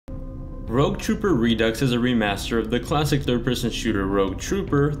Rogue Trooper Redux is a remaster of the classic third-person shooter Rogue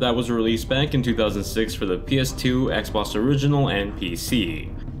Trooper that was released back in 2006 for the PS2, Xbox Original, and PC.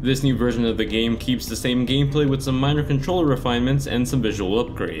 This new version of the game keeps the same gameplay with some minor controller refinements and some visual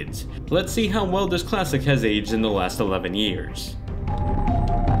upgrades. Let's see how well this classic has aged in the last 11 years.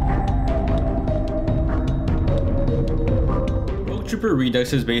 Rogue Trooper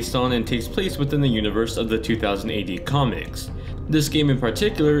Redux is based on and takes place within the universe of the 2000 AD comics. This game in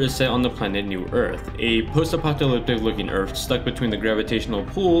particular is set on the planet New Earth, a post-apocalyptic looking Earth stuck between the gravitational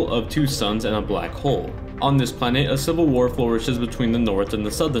pull of two suns and a black hole. On this planet, a civil war flourishes between the North and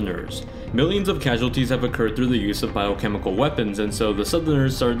the Southerners. Millions of casualties have occurred through the use of biochemical weapons, and so the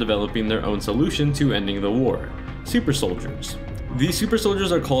Southerners started developing their own solution to ending the war: super soldiers. These super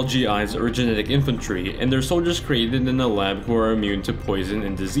soldiers are called GIs, or genetic infantry, and they're soldiers created in a lab who are immune to poison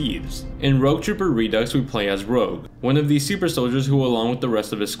and disease. In Rogue Trooper Redux, we play as Rogue, one of these super soldiers who, along with the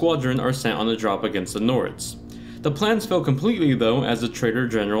rest of his squadron, are sent on a drop against the Nords. The plans fail completely though, as the traitor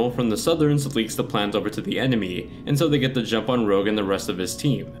general from the Southerns leaks the plans over to the enemy, and so they get the jump on Rogue and the rest of his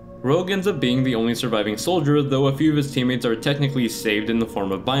team. Rogue ends up being the only surviving soldier, though a few of his teammates are technically saved in the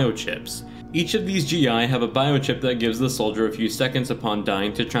form of biochips. Each of these GI have a biochip that gives the soldier a few seconds upon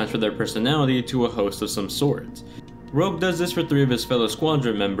dying to transfer their personality to a host of some sort. Rogue does this for 3 of his fellow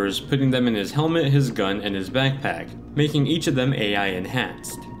squadron members, putting them in his helmet, his gun, and his backpack, making each of them AI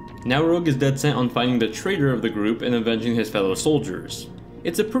enhanced. Now Rogue is dead set on finding the traitor of the group and avenging his fellow soldiers.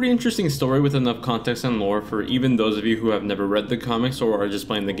 It's a pretty interesting story with enough context and lore for even those of you who have never read the comics or are just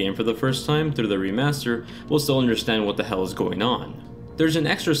playing the game for the first time through the remaster will still understand what the hell is going on. There's an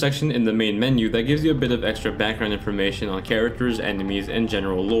extra section in the main menu that gives you a bit of extra background information on characters, enemies, and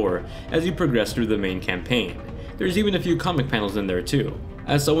general lore as you progress through the main campaign. There's even a few comic panels in there too.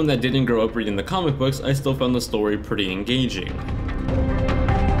 As someone that didn't grow up reading the comic books, I still found the story pretty engaging.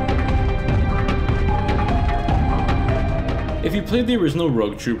 If you played the original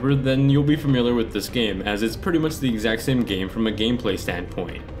Rogue Trooper, then you'll be familiar with this game, as it's pretty much the exact same game from a gameplay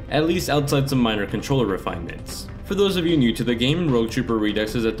standpoint, at least outside some minor controller refinements. For those of you new to the game, Rogue Trooper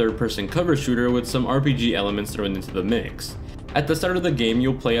Redux is a third-person cover shooter with some RPG elements thrown into the mix. At the start of the game,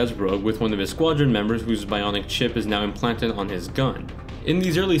 you'll play as Rogue with one of his squadron members whose bionic chip is now implanted on his gun. In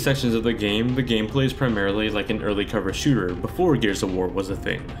these early sections of the gameplay is primarily like an early cover shooter, before Gears of War was a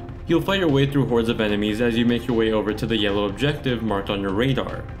thing. You'll fight your way through hordes of enemies as you make your way over to the yellow objective marked on your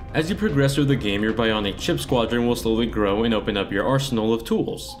radar. As you progress through the game, your bionic chip squadron will slowly grow and open up your arsenal of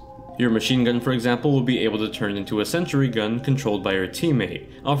tools. Your machine gun, for example, will be able to turn into a sentry gun controlled by your teammate,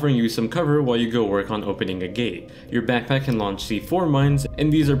 offering you some cover while you go work on opening a gate. Your backpack can launch C4 mines,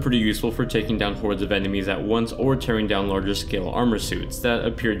 and these are pretty useful for taking down hordes of enemies at once or tearing down larger scale armor suits that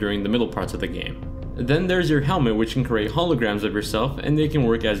appear during the middle parts of the game. Then there's your helmet, which can create holograms of yourself, and they can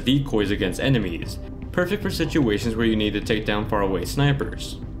work as decoys against enemies, perfect for situations where you need to take down faraway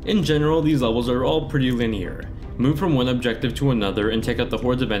snipers. In general, these levels are all pretty linear. Move from one objective to another and take out the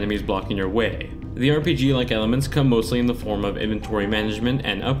hordes of enemies blocking your way. The RPG-like elements come mostly in the form of inventory management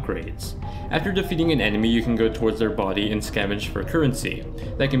and upgrades. After defeating an enemy, you can go towards their body and scavenge for currency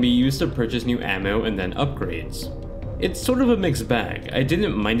that can be used to purchase new ammo and then upgrades. It's sort of a mixed bag. I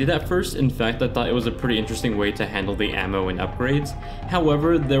didn't mind it at first, in fact I thought it was a pretty interesting way to handle the ammo and upgrades.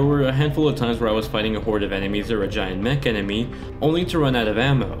 However, there were a handful of times where I was fighting a horde of enemies or a giant mech enemy, only to run out of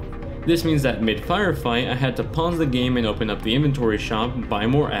ammo. This means that mid-firefight, I had to pause the game and open up the inventory shop, buy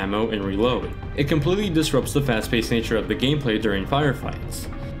more ammo, and reload. It completely disrupts the fast-paced nature of the gameplay during firefights.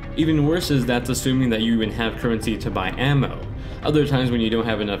 Even worse is that's assuming that you even have currency to buy ammo. Other times when you don't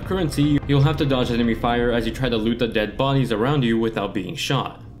have enough currency, you'll have to dodge enemy fire as you try to loot the dead bodies around you without being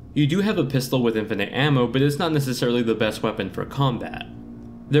shot. You do have a pistol with infinite ammo, but it's not necessarily the best weapon for combat.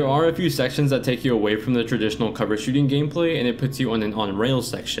 There are a few sections that take you away from the traditional cover shooting gameplay, and it puts you on an on-rails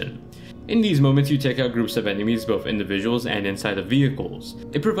section. In these moments, you take out groups of enemies, both individuals and inside of vehicles.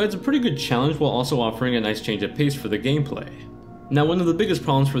 It provides a pretty good challenge while also offering a nice change of pace for the gameplay. Now, one of the biggest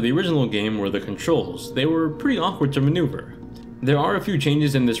problems for the original game were the controls. They were pretty awkward to maneuver. There are a few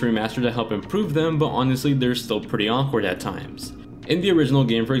changes in this remaster to help improve them, but honestly they're still pretty awkward at times. In the original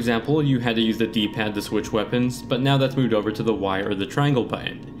game, for example, you had to use the D-pad to switch weapons, but now that's moved over to the Y or the triangle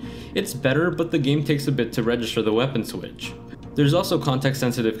button. It's better, but the game takes a bit to register the weapon switch. There's also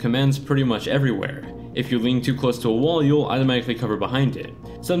context-sensitive commands pretty much everywhere. If you lean too close to a wall, you'll automatically cover behind it.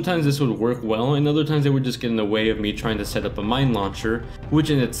 Sometimes this would work well, and other times it would just get in the way of me trying to set up a mine launcher,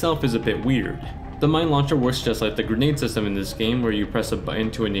 which in itself is a bit weird. The mine launcher works just like the grenade system in this game, where you press a button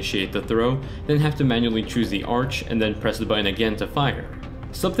to initiate the throw, then have to manually choose the arch, and then press the button again to fire.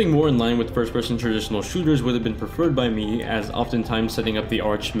 Something more in line with first-person traditional shooters would have been preferred by me, as oftentimes setting up the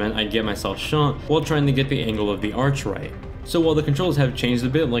arch meant I'd get myself shot while trying to get the angle of the arch right. So while the controls have changed a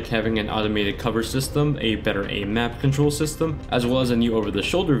bit, like having an automated cover system, a better aim map control system, as well as a new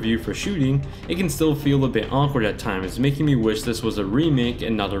over-the-shoulder view for shooting, it can still feel a bit awkward at times, making me wish this was a remake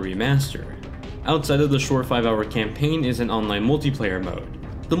and not a remaster. Outside of the short 5-hour campaign is an online multiplayer mode.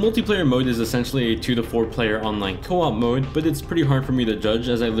 The multiplayer mode is essentially a 2 to 4 player online co-op mode, but it's pretty hard for me to judge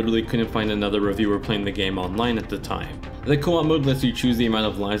as I literally couldn't find another reviewer playing the game online at the time. The co-op mode lets you choose the amount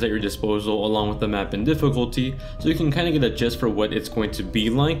of lives at your disposal along with the map and difficulty, so you can kinda get a gist for what it's going to be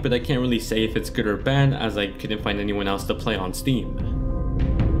like, but I can't really say if it's good or bad as I couldn't find anyone else to play on Steam.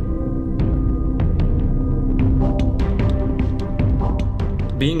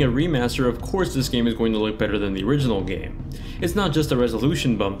 Being a remaster, of course this game is going to look better than the original game. It's not just a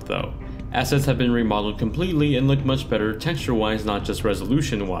resolution bump though. Assets have been remodeled completely and look much better texture-wise, not just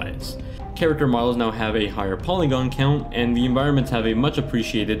resolution-wise. Character models now have a higher polygon count, and the environments have a much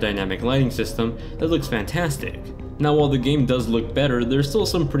appreciated dynamic lighting system that looks fantastic. Now while the game does look better, there's still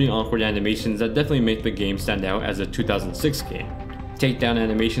some pretty awkward animations that definitely make the game stand out as a 2006 game. Takedown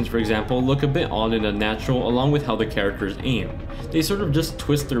animations, for example, look a bit odd and unnatural along with how the characters aim. They sort of just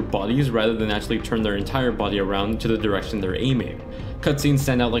twist their bodies rather than actually turn their entire body around to the direction they're aiming. Cutscenes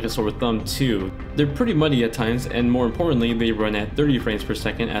stand out like a sore thumb too. They're pretty muddy at times, and more importantly, they run at 30 frames per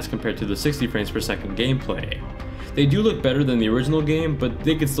second as compared to the 60 frames per second gameplay. They do look better than the original game, but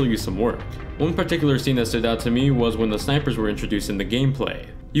they could still use some work. One particular scene that stood out to me was when the snipers were introduced in the gameplay.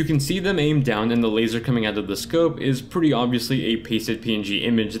 You can see them aim down and the laser coming out of the scope is pretty obviously a pasted PNG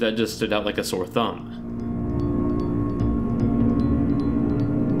image that just stood out like a sore thumb.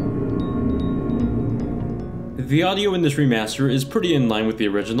 The audio in this remaster is pretty in line with the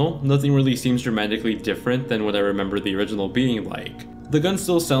original. Nothing really seems dramatically different than what I remember the original being like. The guns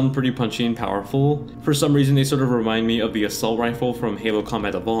still sound pretty punchy and powerful. For some reason they sort of remind me of the assault rifle from Halo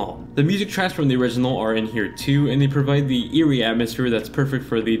Combat Evolved. The music tracks from the original are in here too, and they provide the eerie atmosphere that's perfect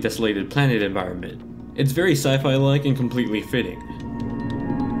for the desolated planet environment. It's very sci-fi like and completely fitting.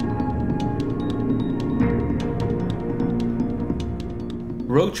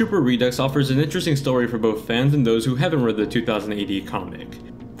 Rogue Trooper Redux offers an interesting story for both fans and those who haven't read the 2000 AD comic.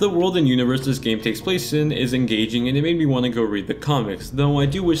 The world and universe this game takes place in is engaging and it made me want to go read the comics, though I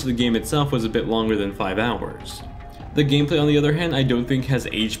do wish the game itself was a bit longer than 5 hours. The gameplay on the other hand I don't think has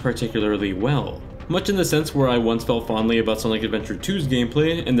aged particularly well. Much in the sense where I once felt fondly about Sonic Adventure 2's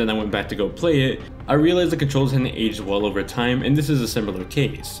gameplay and then I went back to go play it, I realized the controls hadn't aged well over time and this is a similar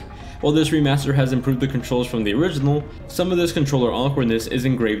case. While this remaster has improved the controls from the original, some of this controller awkwardness is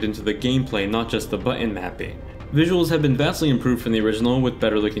engraved into the gameplay, not just the button mapping. Visuals have been vastly improved from the original with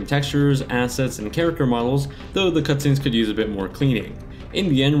better looking textures, assets, and character models, though the cutscenes could use a bit more cleaning. In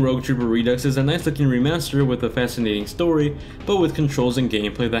the end, Rogue Trooper Redux is a nice looking remaster with a fascinating story, but with controls and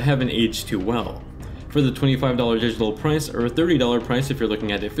gameplay that haven't aged too well. For the $25 digital price, or $30 price if you're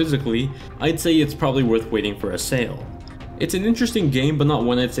looking at it physically, I'd say it's probably worth waiting for a sale. It's an interesting game, but not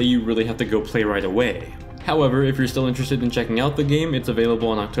one I'd say you really have to go play right away. However, if you're still interested in checking out the game, it's available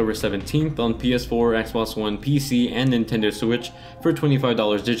on October 17th on PS4, Xbox One, PC, and Nintendo Switch for $25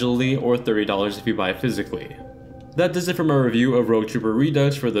 digitally or $30 if you buy it physically. That does it for my review of Rogue Trooper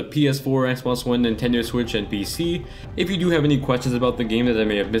Redux for the PS4, Xbox One, Nintendo Switch, and PC. If you do have any questions about the game that I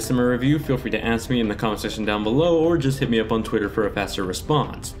may have missed in my review, feel free to ask me in the comment section down below or just hit me up on Twitter for a faster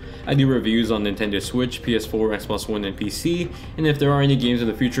response. I do reviews on Nintendo Switch, PS4, Xbox One, and PC, and if there are any games in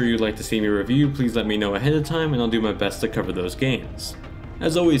the future you'd like to see me review, please let me know ahead of time and I'll do my best to cover those games.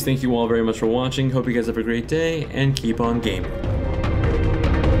 As always, thank you all very much for watching, hope you guys have a great day, and keep on gaming.